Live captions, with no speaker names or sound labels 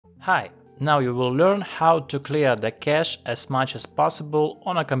Hi, now you will learn how to clear the cache as much as possible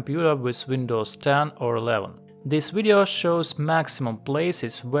on a computer with Windows 10 or 11. This video shows maximum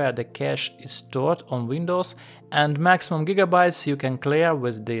places where the cache is stored on Windows and maximum gigabytes you can clear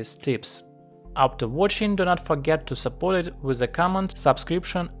with these tips. After watching, do not forget to support it with a comment,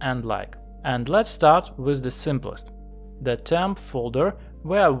 subscription and like. And let's start with the simplest. The temp folder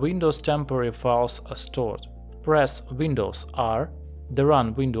where Windows temporary files are stored. Press Windows R, the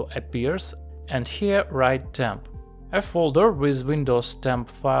run window appears, and here write temp. A folder with Windows temp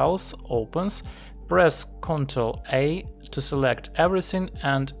files opens. Press Ctrl A to select everything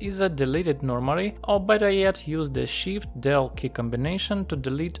and either delete it normally, or better yet, use the Shift-Del key combination to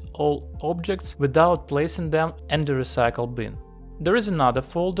delete all objects without placing them in the recycle bin. There is another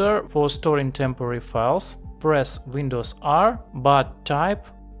folder for storing temporary files. Press Windows R, but type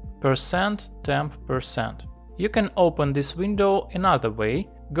 %temp%. You can open this window another way.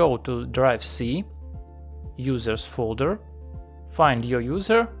 Go to Drive C, Users folder, find your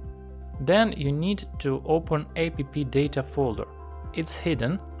user. Then you need to open app data folder. It's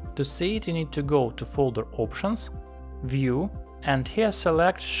hidden. To see it, you need to go to Folder Options, View, and here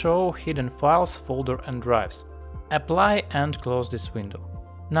select Show Hidden Files, Folder and Drives. Apply and close this window.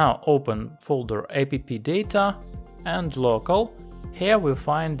 Now open folder app data and local. Here we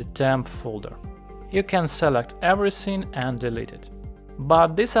find the temp folder. You can select everything and delete it.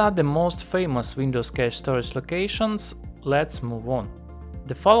 But these are the most famous Windows cache storage locations. Let's move on.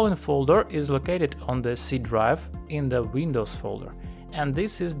 The following folder is located on the C drive in the Windows folder, and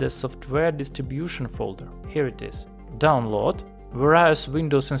this is the software distribution folder. Here it is. Download. Various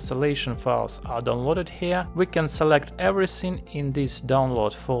Windows installation files are downloaded here. We can select everything in this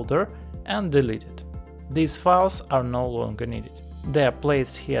download folder and delete it. These files are no longer needed. They are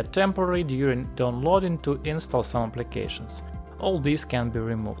placed here temporarily during downloading to install some applications. All these can be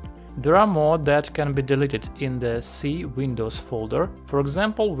removed. There are more that can be deleted in the C Windows folder, for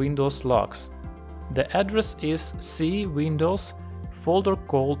example Windows Logs. The address is C Windows folder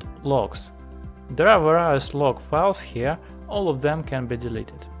called Logs. There are various log files here, all of them can be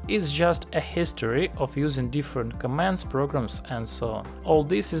deleted. It's just a history of using different commands, programs and so on. All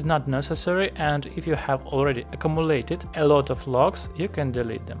this is not necessary, and if you have already accumulated a lot of logs, you can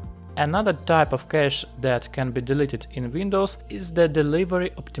delete them. Another type of cache that can be deleted in Windows is the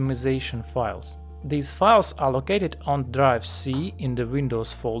delivery optimization files. These files are located on Drive C in the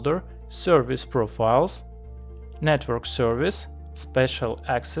Windows folder, Service Profiles, Network Service, Special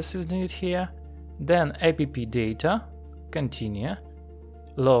Access is needed here, then app data, Continue,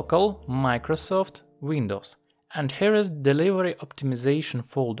 Local, Microsoft, Windows. And here is Delivery Optimization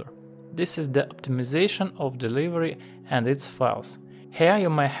folder. This is the optimization of delivery and its files. Here you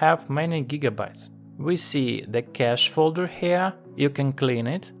may have many gigabytes. We see the cache folder here, you can clean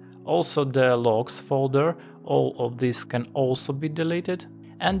it. Also the logs folder, all of this can also be deleted.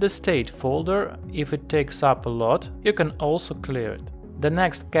 And the state folder, if it takes up a lot, you can also clear it. The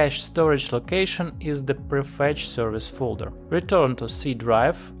next cache storage location is the prefetch service folder. Return to C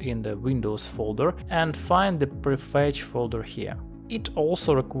drive in the Windows folder and find the prefetch folder here. It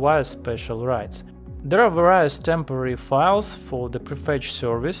also requires special rights. There are various temporary files for the prefetch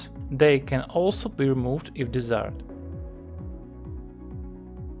service. They can also be removed if desired.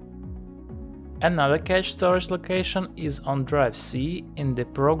 Another cache storage location is on Drive C in the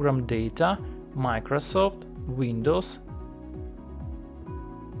Program Data, Microsoft, Windows,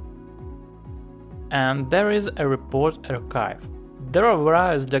 and there is a report archive. There are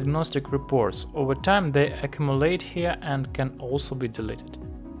various diagnostic reports. Over time they accumulate here and can also be deleted.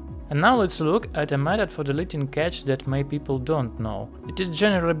 And now let's look at a method for deleting cache that many people don't know. It is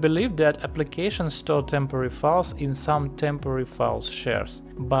generally believed that applications store temporary files in some temporary files shares,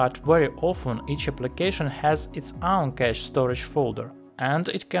 but very often each application has its own cache storage folder, and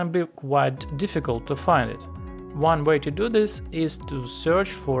it can be quite difficult to find it. One way to do this is to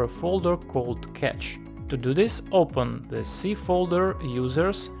search for a folder called cache. To do this, open the C folder,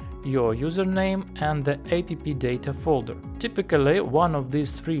 Users, your username and the app data folder. Typically, one of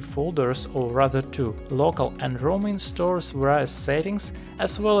these three folders, or rather two, local and roaming, stores various settings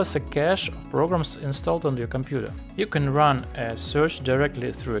as well as a cache of programs installed on your computer. You can run a search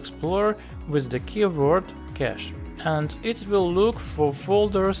directly through Explorer with the keyword cache, and it will look for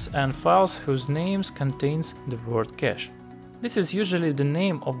folders and files whose names contains the word cache. This is usually the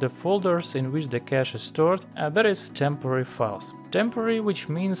name of the folders in which the cache is stored, and that is temporary files. Temporary, which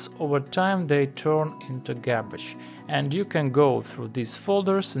means over time they turn into garbage, and you can go through these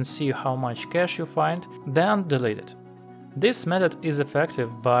folders and see how much cache you find, then delete it. This method is effective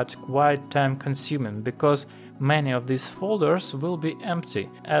but quite time consuming, because Many of these folders will be empty,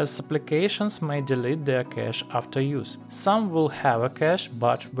 as applications may delete their cache after use. Some will have a cache,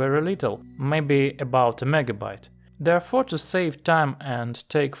 but very little, maybe about a megabyte. Therefore, to save time and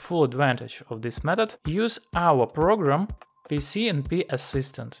take full advantage of this method, use our program PCNP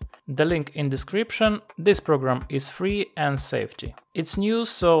Assistant. The link in description. This program is free and safety. It's new,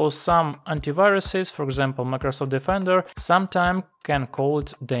 so some antiviruses, for example Microsoft Defender, sometimes can call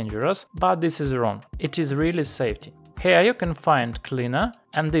it dangerous, but this is wrong. It is really safety. Here you can find Cleaner,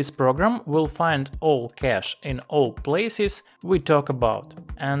 and this program will find all cache in all places we talk about.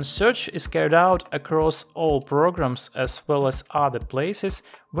 And search is carried out across all programs as well as other places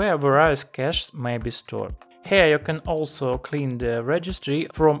where various caches may be stored. Here you can also clean the registry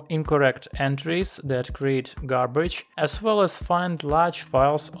from incorrect entries that create garbage, as well as find large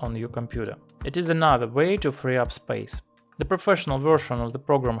files on your computer. It is another way to free up space. The professional version of the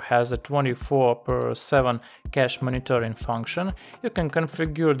program has a 24/7 cache monitoring function. You can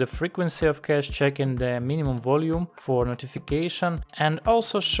configure the frequency of cache, checking the minimum volume for notification, and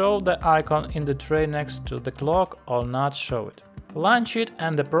also show the icon in the tray next to the clock or not show it. Launch it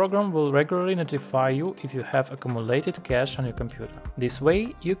and the program will regularly notify you if you have accumulated cache on your computer. This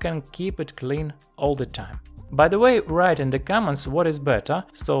way you can keep it clean all the time. By the way, write in the comments what is better,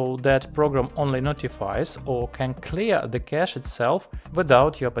 so that program only notifies or can clear the cache itself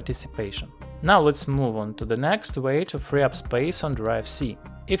without your participation. Now let's move on to the next way to free up space on drive C.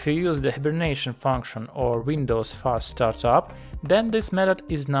 If you use the Hibernation function or Windows Fast Startup, then this method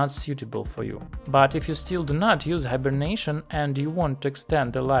is not suitable for you. But if you still do not use Hibernation and you want to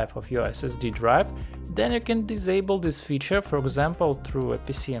extend the life of your SSD drive, then you can disable this feature, for example through a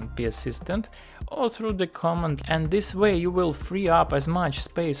PCNP Assistant or through the command, and this way you will free up as much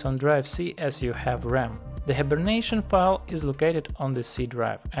space on drive C as you have RAM. The Hibernation file is located on the C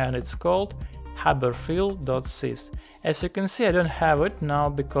drive and it's called hiberfill.sys. As you can see, I don't have it now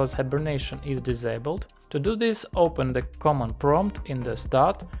because Hibernation is disabled. To do this, open the command prompt in the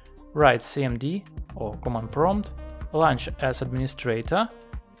start, write cmd or command prompt, launch as administrator,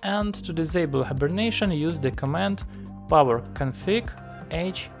 and to disable Hibernation use the command powerconfig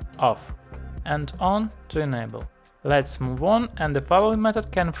h off and on to enable. Let's move on, and the following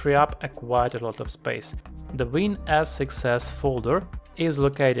method can free up quite a lot of space. The WinSXS folder is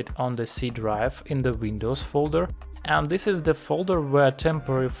located on the C drive in the Windows folder, and this is the folder where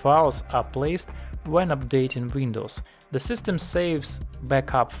temporary files are placed when updating Windows. The system saves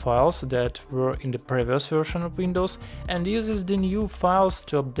backup files that were in the previous version of Windows and uses the new files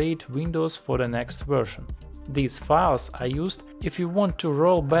to update Windows for the next version. These files are used if you want to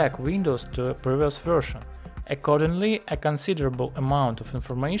roll back Windows to a previous version. Accordingly, a considerable amount of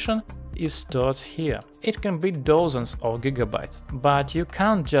information is stored here. It can be dozens of gigabytes, but you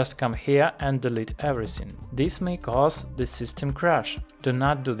can't just come here and delete everything. This may cause the system crash. Do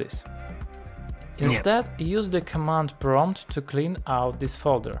not do this. Instead, use the command prompt to clean out this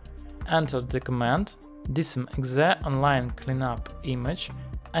folder. Enter the command dism.exe online cleanup image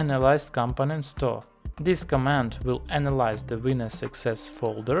analyzed component store. This command will analyze the WinSXS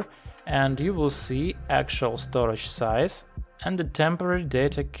folder, and you will see actual storage size and the temporary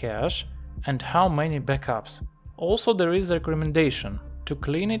data cache and how many backups. Also, there is a recommendation to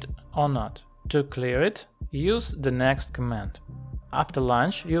clean it or not. To clear it, use the next command. After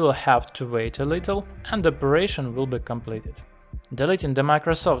launch, you will have to wait a little and the operation will be completed. Deleting the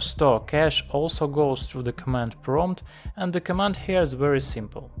Microsoft Store cache also goes through the command prompt, and the command here is very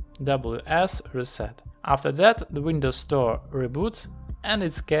simple: ws reset. After that, the Windows Store reboots and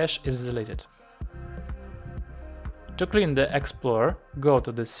its cache is deleted. To clean the Explorer, go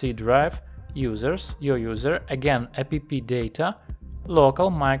to the C drive, Users, your user, again app data,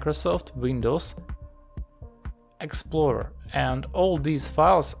 local Microsoft Windows Explorer, and all these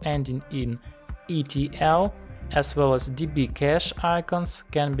files ending in etl as well as db cache icons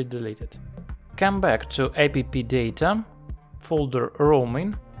can be deleted. Come back to app data, folder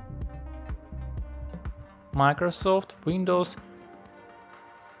roaming, Microsoft Windows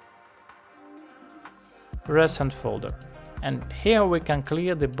recent folder, and here we can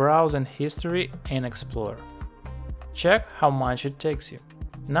clear the browsing history in Explorer. Check how much it takes you.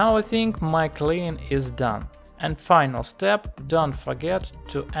 Now I think my cleaning is done. And final step, don't forget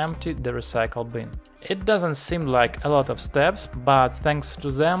to empty the recycle bin. It doesn't seem like a lot of steps, but thanks to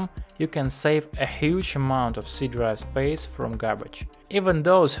them you can save a huge amount of C drive space from garbage. Even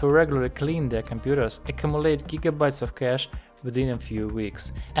those who regularly clean their computers accumulate gigabytes of cache within a few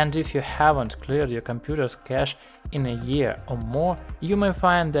weeks. And if you haven't cleared your computer's cache in a year or more, you may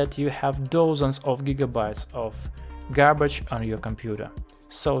find that you have dozens of gigabytes of garbage on your computer.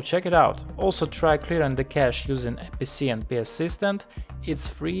 So check it out. Also try clearing the cache using PC and PS Assistant. It's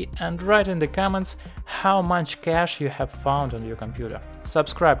free, and write in the comments how much cache you have found on your computer.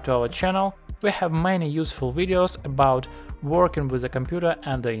 Subscribe to our channel. We have many useful videos about working with the computer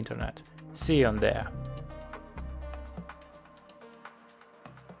and the internet. See you on there.